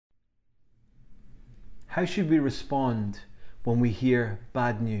How should we respond when we hear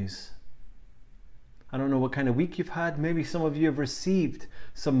bad news? I don't know what kind of week you've had. Maybe some of you have received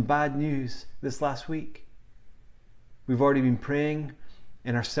some bad news this last week. We've already been praying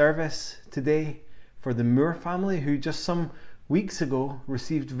in our service today for the Moore family, who just some weeks ago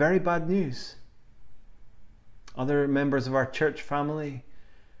received very bad news. Other members of our church family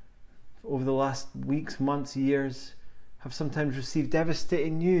over the last weeks, months, years have sometimes received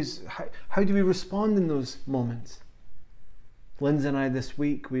devastating news. How do we respond in those moments? Lindsay and I this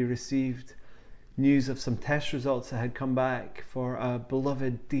week, we received news of some test results that had come back for a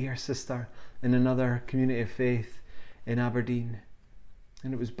beloved dear sister in another community of faith in Aberdeen.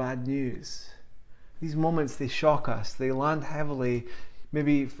 And it was bad news. These moments, they shock us, they land heavily.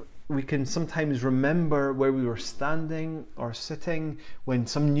 Maybe we can sometimes remember where we were standing or sitting when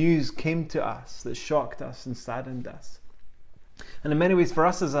some news came to us that shocked us and saddened us. And in many ways, for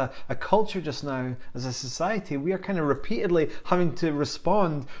us as a culture just now, as a society, we are kind of repeatedly having to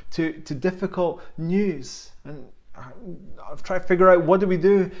respond to difficult news. And I've tried to figure out, what do we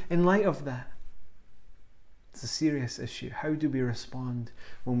do in light of that? It's a serious issue. How do we respond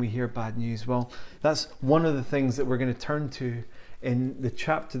when we hear bad news? Well, that's one of the things that we're going to turn to in the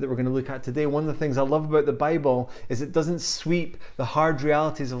chapter that we're going to look at today. One of the things I love about the Bible is it doesn't sweep the hard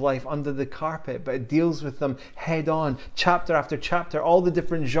realities of life under the carpet, but it deals with them head on, chapter after chapter. All the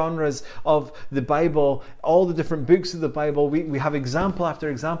different genres of the Bible, all the different books of the Bible, we have example after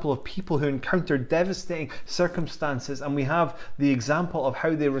example of people who encountered devastating circumstances, and we have the example of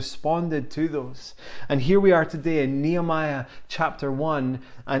how they responded to those. And here we are today in Nehemiah chapter 1,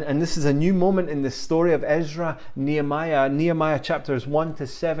 and this is a new moment in the story of Ezra, Nehemiah. Nehemiah chapters 1 to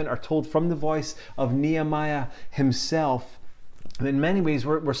 7 are told from the voice of Nehemiah himself. And in many ways,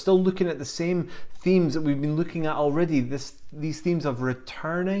 we're still looking at the same themes that we've been looking at already. These themes of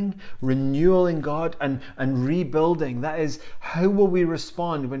returning, renewal in God, and rebuilding. That is, how will we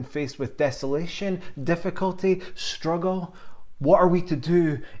respond when faced with desolation, difficulty, struggle? What are we to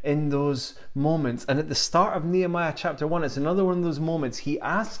do in those moments? And at the start of Nehemiah chapter 1, it's another one of those moments. He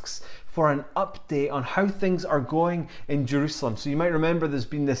asks for an update on how things are going in Jerusalem. So you might remember there's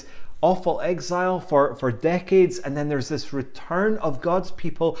been this awful exile for decades, and then there's this return of God's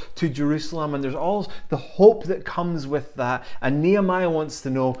people to Jerusalem, and there's all the hope that comes with that. And Nehemiah wants to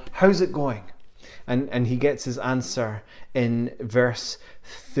know, how's it going? And he gets his answer in verse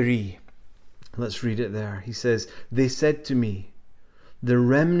 3. Let's read it there. He says, "They said to me, the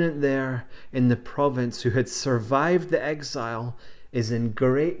remnant there in the province who had survived the exile is in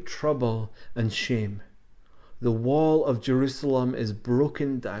great trouble and shame. The wall of Jerusalem is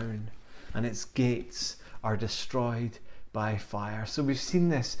broken down and its gates are destroyed by fire." So we've seen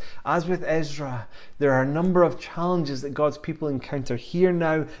this. As with Ezra, there are a number of challenges that God's people encounter. Here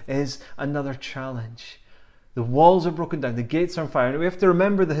now is another challenge. The walls are broken down, the gates are on fire. And we have to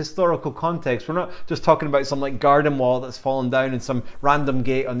remember the historical context. We're not just talking about some garden wall that's fallen down and some random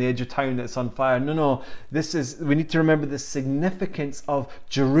gate on the edge of town that's on fire. No. We need to remember the significance of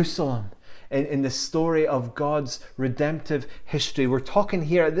Jerusalem in the story of God's redemptive history. We're talking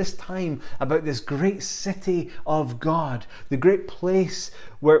here at this time about this great city of God, the great place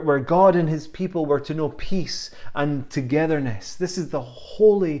where God and his people were to know peace and togetherness. This is the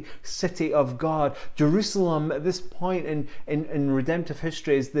holy city of God. Jerusalem at this point in redemptive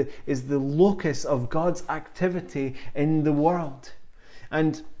history is the locus of God's activity in the world.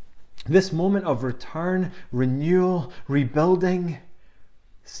 And this moment of return, renewal, rebuilding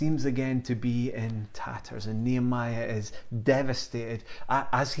seems again to be in tatters, and Nehemiah is devastated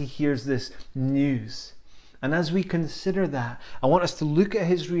as he hears this news. And as we consider that, I want us to look at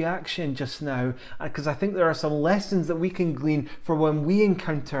his reaction just now, because I think there are some lessons that we can glean for when we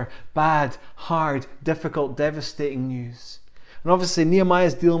encounter bad, hard, difficult, devastating news. And obviously Nehemiah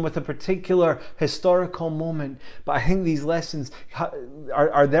is dealing with a particular historical moment, but I think these lessons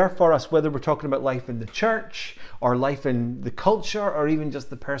are there for us, whether we're talking about life in the church or life in the culture or even just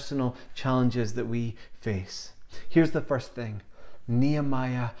the personal challenges that we face. Here's the first thing.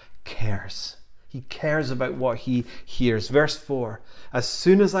 Nehemiah cares. He cares about what he hears. Verse 4, "As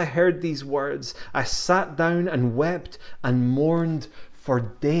soon as I heard these words, I sat down and wept and mourned for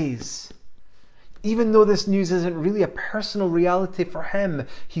days." Even though this news isn't really a personal reality for him,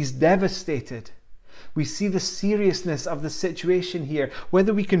 he's devastated. We see the seriousness of the situation here.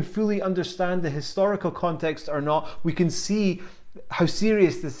 Whether we can fully understand the historical context or not, we can see how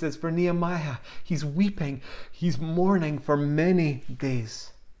serious this is for Nehemiah. He's weeping, he's mourning for many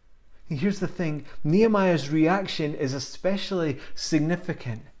days. And here's the thing, Nehemiah's reaction is especially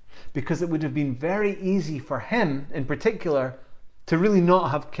significant because it would have been very easy for him in particular to really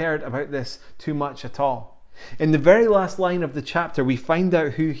not have cared about this too much at all. In the very last line of the chapter, we find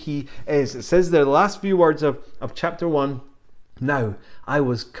out who he is. It says there, the last few words of chapter 1, "Now I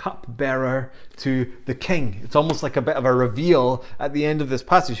was cupbearer to the king." It's almost like a bit of a reveal at the end of this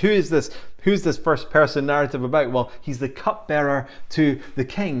passage. Who is this? Who's this first person narrative about? Well, he's the cupbearer to the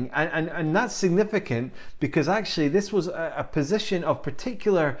king. And that's significant because actually this was a position of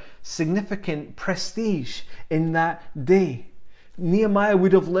particular significant prestige in that day. Nehemiah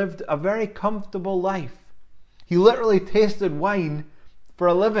would have lived a very comfortable life. He literally tasted wine for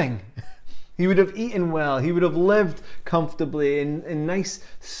a living. He would have eaten well. He would have lived comfortably in nice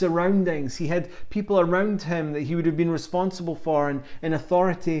surroundings. He had people around him that he would have been responsible for and in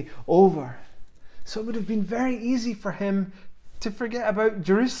authority over. So it would have been very easy for him to forget about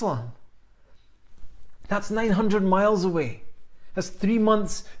Jerusalem. That's 900 miles away. That's 3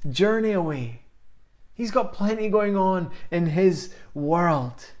 months' journey away. He's got plenty going on in his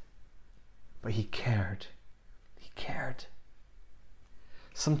world. But he cared. He cared.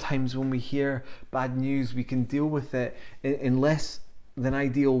 Sometimes when we hear bad news, we can deal with it in less than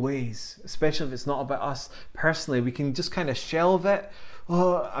ideal ways, especially if it's not about us personally. We can just kind of shelve it.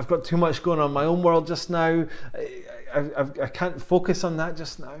 Oh, I've got too much going on in my own world just now. I can't focus on that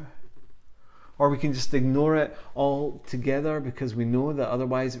just now. Or we can just ignore it altogether because we know that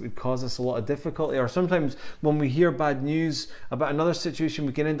otherwise it would cause us a lot of difficulty. Or sometimes when we hear bad news about another situation,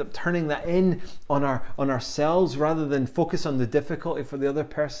 we can end up turning that in on ourselves rather than focus on the difficulty for the other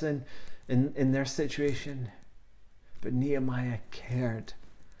person in their situation. But Nehemiah cared,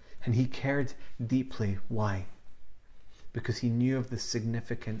 and he cared deeply. Why? Because he knew of the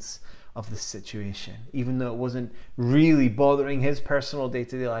significance of the situation. Even though it wasn't really bothering his personal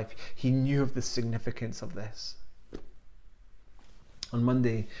day-to-day life, he knew of the significance of this. On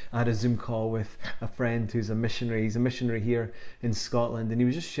Monday, I had a Zoom call with a friend who's a missionary. He's a missionary here in Scotland, and he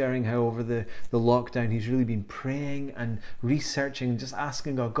was just sharing how over the lockdown he's really been praying and researching, just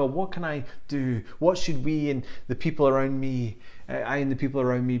asking God, what can I do? What should we and the people around me, I and the people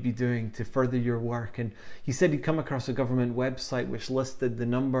around me be doing to further your work? And he said he'd come across a government website which listed the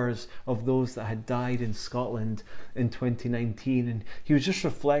numbers of those that had died in Scotland in 2019, and he was just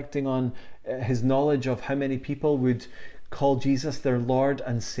reflecting on his knowledge of how many people would call Jesus their Lord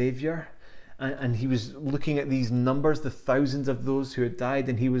and Saviour. And he was looking at these numbers, the thousands of those who had died,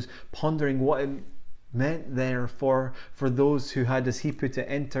 and he was pondering what it meant there for those who had, as he put it,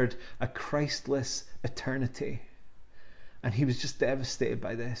 entered a Christless eternity. And he was just devastated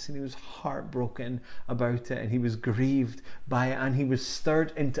by this, and he was heartbroken about it, and he was grieved by it, and he was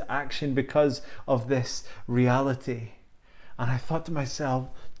stirred into action because of this reality. And I thought to myself,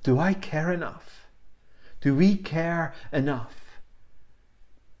 do I care enough? Do we care enough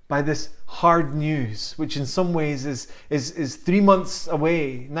by this hard news, which in some ways is 3 months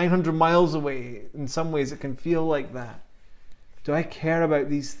away, 900 miles away? In some ways it can feel like that. Do I care about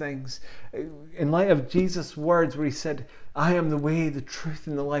these things? In light of Jesus' words where he said, "I am the way, the truth,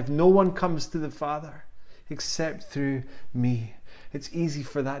 and the life. No one comes to the Father except through me." It's easy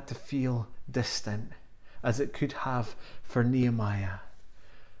for that to feel distant, as it could have for Nehemiah.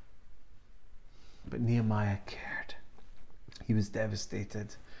 But Nehemiah cared. He was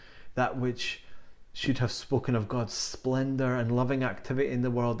devastated. That which should have spoken of God's splendor and loving activity in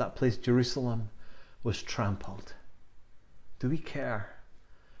the world, that place Jerusalem, was trampled. Do we care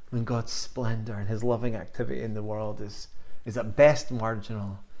when God's splendor and his loving activity in the world is at best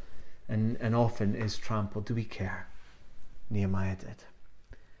marginal and often is trampled? Do we care? Nehemiah did.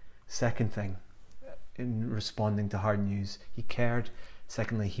 Second thing, in responding to hard news, he cared.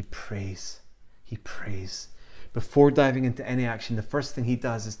 Secondly, he prays. He prays. Before diving into any action, the first thing he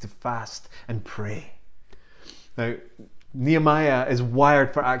does is to fast and pray. Now, Nehemiah is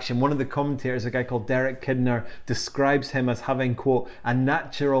wired for action. One of the commentators, a guy called Derek Kidner, describes him as having, quote, "a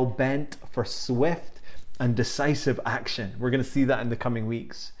natural bent for swift and decisive action." We're going to see that in the coming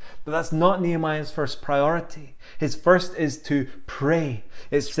weeks. But that's not Nehemiah's first priority. His first is to pray.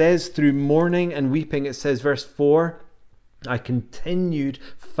 It says through mourning and weeping, it says verse 4, "I continued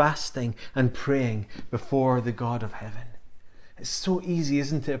fasting and praying before the God of heaven." It's so easy,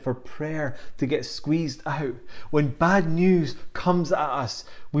 isn't it, for prayer to get squeezed out. When bad news comes at us,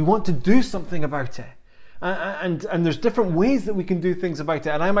 we want to do something about it. And there's different ways that we can do things about it.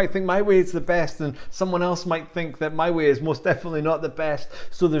 And I might think my way is the best, and someone else might think that my way is most definitely not the best.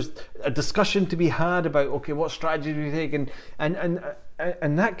 So there's a discussion to be had about, okay, what strategy do we take?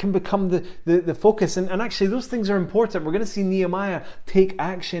 And that can become the focus. And actually, those things are important. We're going to see Nehemiah take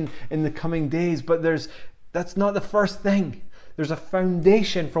action in the coming days, but that's not the first thing. There's a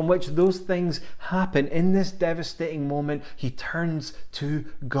foundation from which those things happen. In this devastating moment, he turns to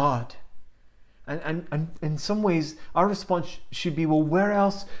God. And in some ways, our response should be, well, where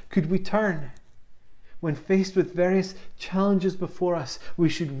else could we turn? When faced with various challenges before us, we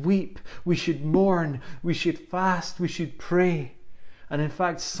should weep, we should mourn, we should fast, we should pray. And in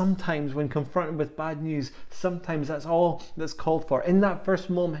fact, sometimes when confronted with bad news, sometimes that's all that's called for. In that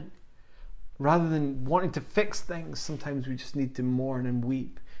first moment, rather than wanting to fix things, sometimes we just need to mourn and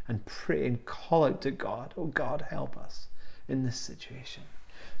weep and pray and call out to God. Oh God, help us in this situation.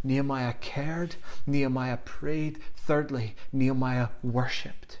 Nehemiah cared, Nehemiah prayed. Thirdly, Nehemiah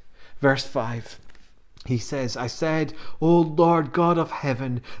worshipped. Verse 5. He says, I said, O Lord God of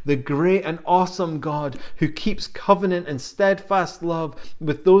heaven, the great and awesome God who keeps covenant and steadfast love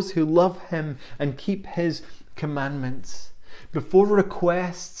with those who love him and keep his commandments. Before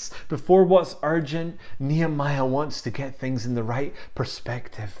requests, before what's urgent, Nehemiah wants to get things in the right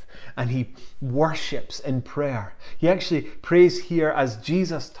perspective, and he worships in prayer. He actually prays here as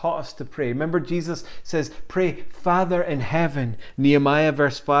Jesus taught us to pray. Remember, Jesus says, pray, Father in heaven. Nehemiah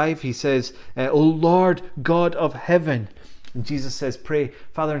verse 5, he says, O Lord God of heaven. And Jesus says, pray,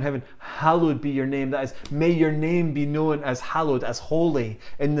 Father in heaven, hallowed be your name. That is, may your name be known as hallowed, as holy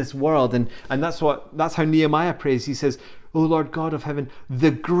in this world. And that's how Nehemiah prays. He says, O Lord God of heaven,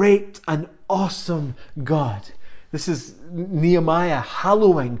 the great and awesome God. This is Nehemiah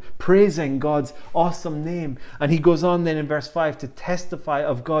hallowing, praising God's awesome name. And he goes on then in verse 5 to testify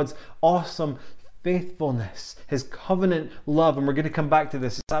of God's awesome faithfulness, his covenant love. And we're going to come back to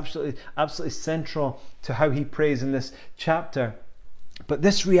this. It's absolutely central to how he prays in this chapter. But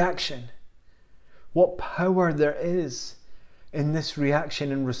this reaction, what power there is in this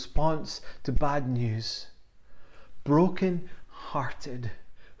reaction in response to bad news. Broken hearted,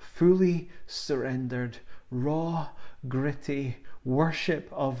 fully surrendered, raw, gritty worship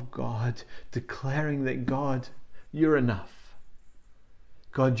of God, declaring that God, you're enough.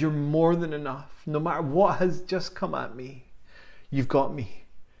 God, you're more than enough. No matter what has just come at me, you've got me.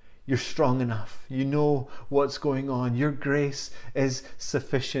 You're strong enough. You know what's going on. Your grace is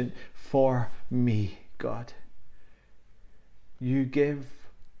sufficient for me, God. You give,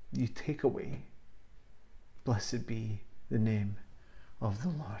 you take away. Blessed be the name of the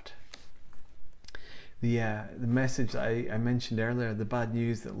Lord. The message that I mentioned earlier, the bad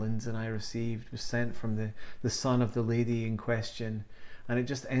news that Lindsay and I received, was sent from the son of the lady in question. And it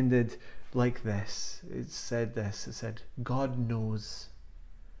just ended like this. It said, God knows,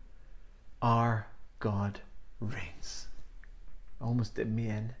 our God reigns. Almost did me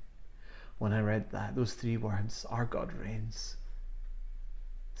in when I read that. Those three words, our God reigns.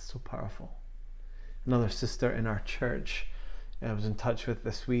 It's so powerful. Another sister in our church I was in touch with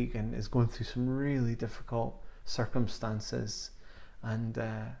this week and is going through some really difficult circumstances, and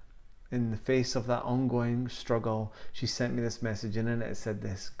in the face of that ongoing struggle, she sent me this message, and in it said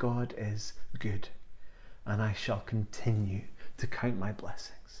this: God is good, and I shall continue to count my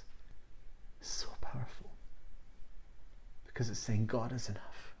blessings. So powerful, because it's saying God is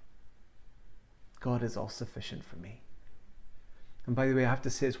enough. God is all sufficient for me. And by the way, I have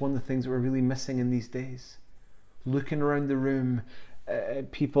to say, it's one of the things that we're really missing in these days. Looking around the room,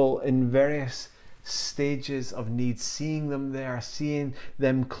 people in various stages of need, seeing them there, seeing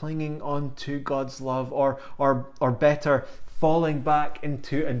them clinging on to God's love, or better, falling back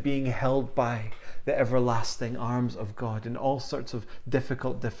into and being held by the everlasting arms of God in all sorts of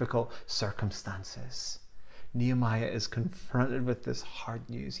difficult circumstances. Nehemiah is confronted with this hard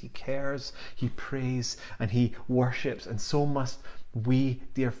news. He cares, he prays, and he worships, and so must we,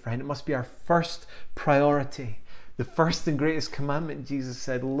 dear friend. It must be our first priority. The first and greatest commandment, Jesus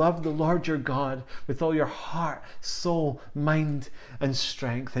said, love the Lord your God with all your heart, soul, mind, and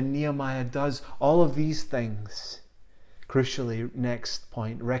strength. And Nehemiah does all of these things. Crucially, next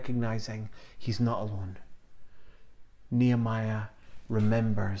point, recognizing he's not alone. Nehemiah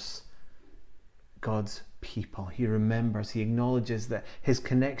remembers God's people. He remembers, he acknowledges that his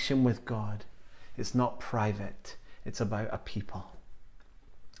connection with God is not private, it's about a people.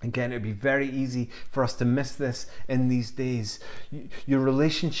 Again, it would be very easy for us to miss this in these days. Your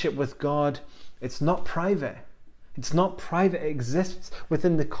relationship with God, it's not private. It's not private. It exists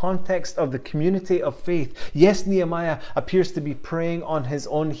within the context of the community of faith. Yes, Nehemiah appears to be praying on his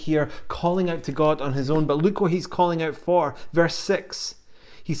own here, calling out to God on his own, but look what he's calling out for. Verse 6.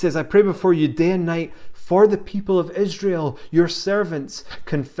 He says, I pray before you day and night for the people of Israel, your servants,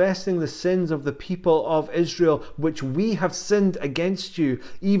 confessing the sins of the people of Israel, which we have sinned against you.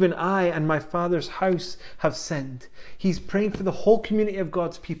 Even I and my father's house have sinned. He's praying for the whole community of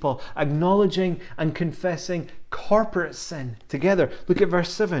God's people, acknowledging and confessing corporate sin together. Look at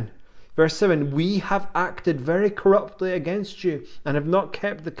verse 7. Verse 7, we have acted very corruptly against you and have not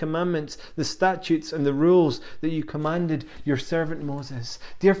kept the commandments, the statutes and the rules that you commanded your servant Moses.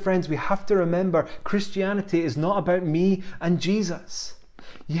 Dear friends, we have to remember Christianity is not about me and Jesus.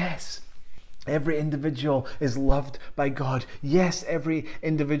 Yes, every individual is loved by God. Yes, every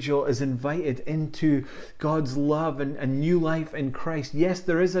individual is invited into God's love and new life in Christ. Yes,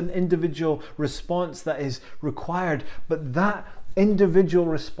 there is an individual response that is required, but that individual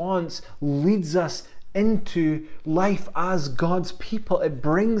response leads us into life as God's people. It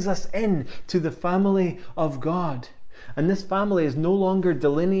brings us in to the family of God. And this family is no longer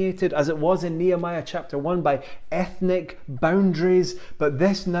delineated as it was in Nehemiah chapter 1 by ethnic boundaries, but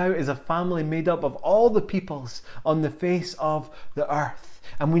this now is a family made up of all the peoples on the face of the earth.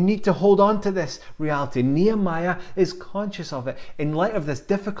 And we need to hold on to this reality. Nehemiah is conscious of it. In light of this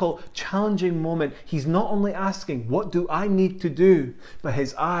difficult, challenging moment, he's not only asking, what do I need to do? But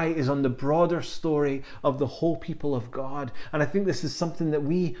his eye is on the broader story of the whole people of God. And I think this is something that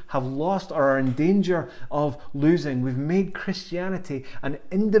we have lost or are in danger of losing. We've made Christianity an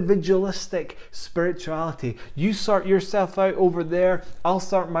individualistic spirituality. You sort yourself out over there, I'll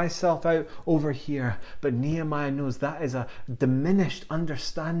sort myself out over here. But Nehemiah knows that is a diminished understanding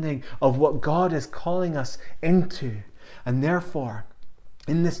of what God is calling us into. And therefore,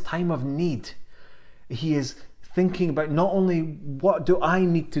 in this time of need, he is thinking about not only what do I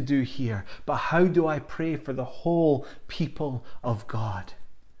need to do here, but how do I pray for the whole people of God.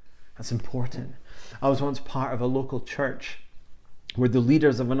 That's important. I was once part of a local church where the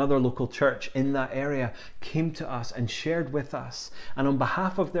leaders of another local church in that area came to us and shared with us, and on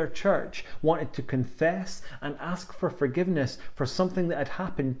behalf of their church wanted to confess and ask for forgiveness for something that had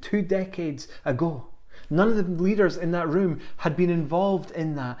happened 2 decades ago. None of the leaders in that room had been involved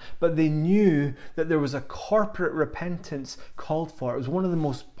in that, but they knew that there was a corporate repentance called for. It was one of the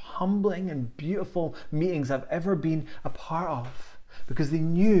most humbling and beautiful meetings I've ever been a part of, because they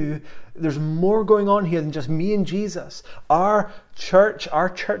knew there's more going on here than just me and Jesus. Our church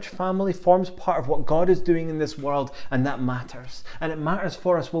family forms part of what God is doing in this world, and that matters. And it matters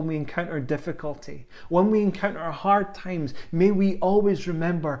for us when we encounter difficulty, when we encounter hard times. May we always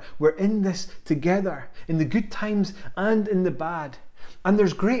remember we're in this together, in the good times and in the bad. And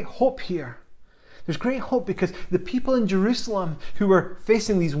there's great hope here. There's great hope because the people in Jerusalem who were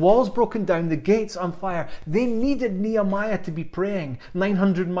facing these walls broken down, the gates on fire, they needed Nehemiah to be praying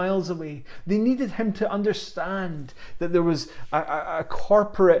 900 miles away. They needed him to understand that there was a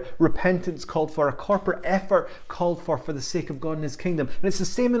corporate repentance called for, a corporate effort called for the sake of God and his kingdom. And it's the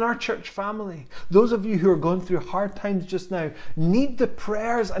same in our church family. Those of you who are going through hard times just now need the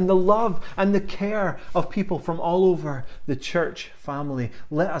prayers and the love and the care of people from all over the church family.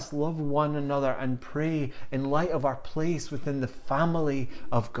 Let us love one another and pray in light of our place within the family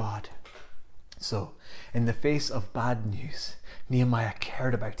of God. So, in the face of bad news, Nehemiah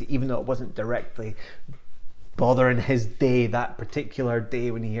cared about it, even though it wasn't directly bothering his day, that particular day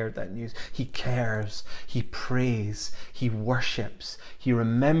when he heard that news. He cares, he prays, he worships, he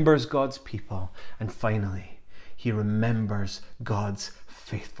remembers God's people, and finally, he remembers God's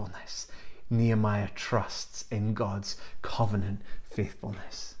faithfulness. Nehemiah trusts in God's covenant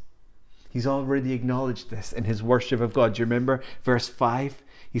faithfulness. He's already acknowledged this in his worship of God. Do you remember verse 5?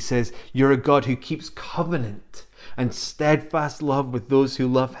 He says, you're a God who keeps covenant and steadfast love with those who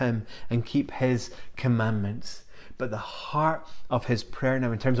love him and keep his commandments. But the heart of his prayer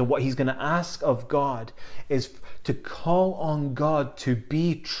now, in terms of what he's going to ask of God, is to call on God to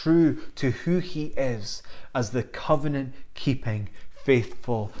be true to who he is as the covenant-keeping,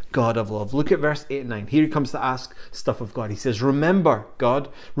 faithful God of love. Look at verse 8 and 9. Here he comes to ask stuff of God. He says, remember, God,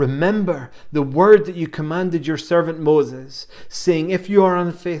 remember the word that you commanded your servant Moses, saying, if you are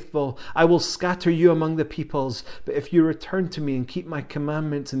unfaithful, I will scatter you among the peoples. But if you return to me and keep my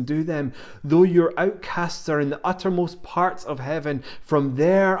commandments and do them, though your outcasts are in the uttermost parts of heaven, from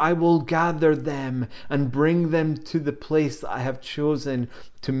there I will gather them and bring them to the place that I have chosen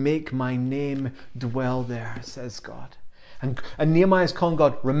to make my name dwell there, says God. And Nehemiah is calling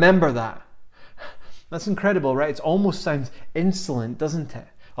God, remember that. That's incredible, right? It almost sounds insolent, doesn't it?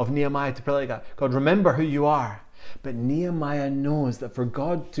 Of Nehemiah to pray like that. God, remember who you are. But Nehemiah knows that for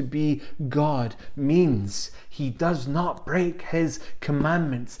God to be God means he does not break his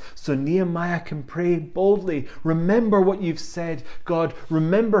commandments. So Nehemiah can pray boldly. Remember what you've said, God.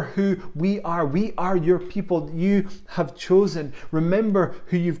 Remember who we are. We are your people that you have chosen. Remember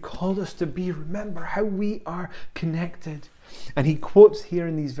who you've called us to be. Remember how we are connected. And he quotes here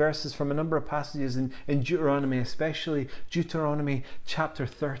in these verses from a number of passages in Deuteronomy, especially Deuteronomy chapter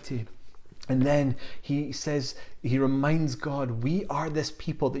 30. And then he says, he reminds God, we are this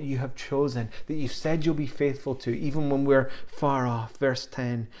people that you have chosen, that you said you'll be faithful to, even when we're far off. Verse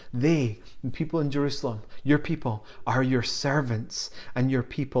 10, they, the people in Jerusalem, your people, are your servants and your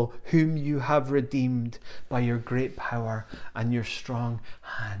people whom you have redeemed by your great power and your strong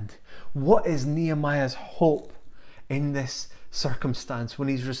hand. What is Nehemiah's hope in this circumstance when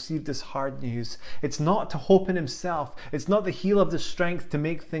he's received this hard news? It's not to hope in himself. It's not that he'll have the strength to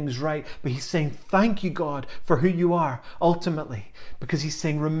make things right, but he's saying, thank you, God, for who you are ultimately. Because he's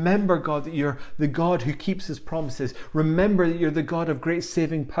saying, remember, God, that you're the God who keeps his promises. Remember that you're the God of great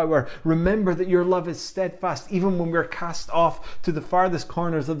saving power. Remember that your love is steadfast even when we're cast off to the farthest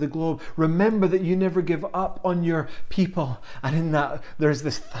corners of the globe. Remember that you never give up on your people. And in that, there's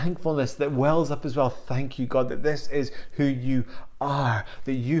this thankfulness that wells up as well. Thank you, God, that this is who you are,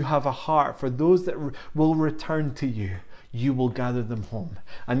 that you have a heart for those that will return to you. You will gather them home.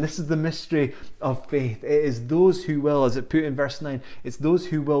 And this is the mystery of faith. It is those who will, as it put in verse 9, it's those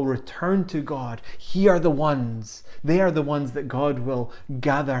who will return to God. They are the ones that God will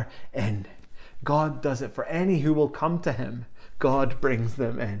gather in. God does it for any who will come to him. God brings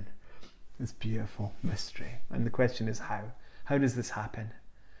them in. It's beautiful mystery. And the question is how? How does this happen?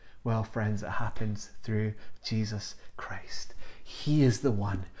 Well, friends, it happens through Jesus Christ. He is the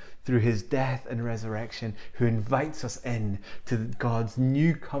one, through his death and resurrection, who invites us in to God's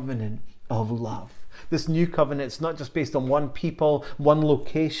new covenant of love. This new covenant is not just based on one people, one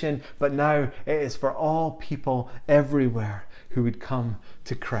location, but now it is for all people everywhere who would come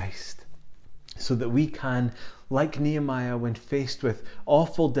to Christ. So that we can, like Nehemiah, when faced with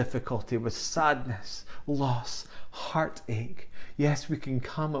awful difficulty, with sadness, loss, heartache, yes, we can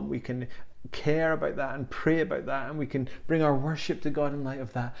come and we can care about that and pray about that, and we can bring our worship to God in light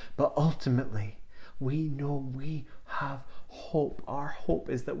of that. But ultimately, we know we have hope. Our hope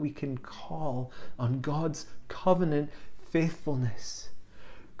is that we can call on God's covenant faithfulness.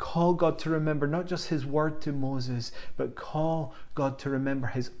 Call God to remember not just his word to Moses, but call God to remember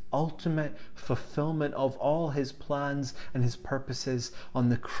his ultimate fulfillment of all his plans and his purposes on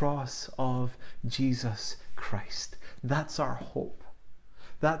the cross of Jesus Christ. That's our hope.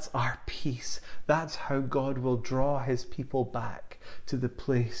 That's our peace. That's how God will draw his people back to the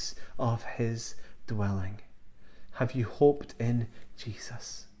place of his dwelling. Have you hoped in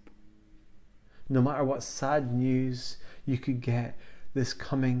Jesus? No matter what sad news you could get this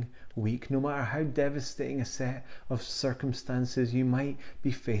coming week, no matter how devastating a set of circumstances you might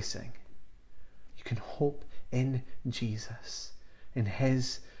be facing, you can hope in Jesus, in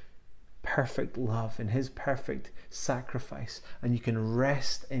his perfect love, in his perfect sacrifice, and you can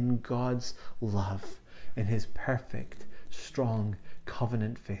rest in God's love, in his perfect, strong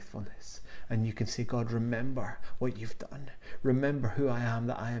covenant faithfulness. And you can say, God, remember what you've done. Remember who I am,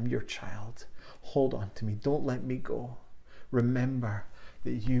 that I am your child. Hold on to me. Don't let me go. Remember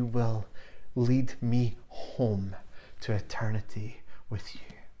that you will lead me home to eternity with you.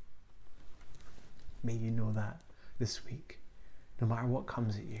 May you know that this week, no matter what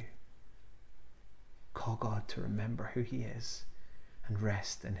comes at you. Call God to remember who he is and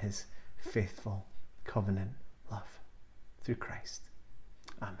rest in his faithful covenant love through Christ.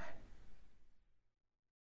 Amen.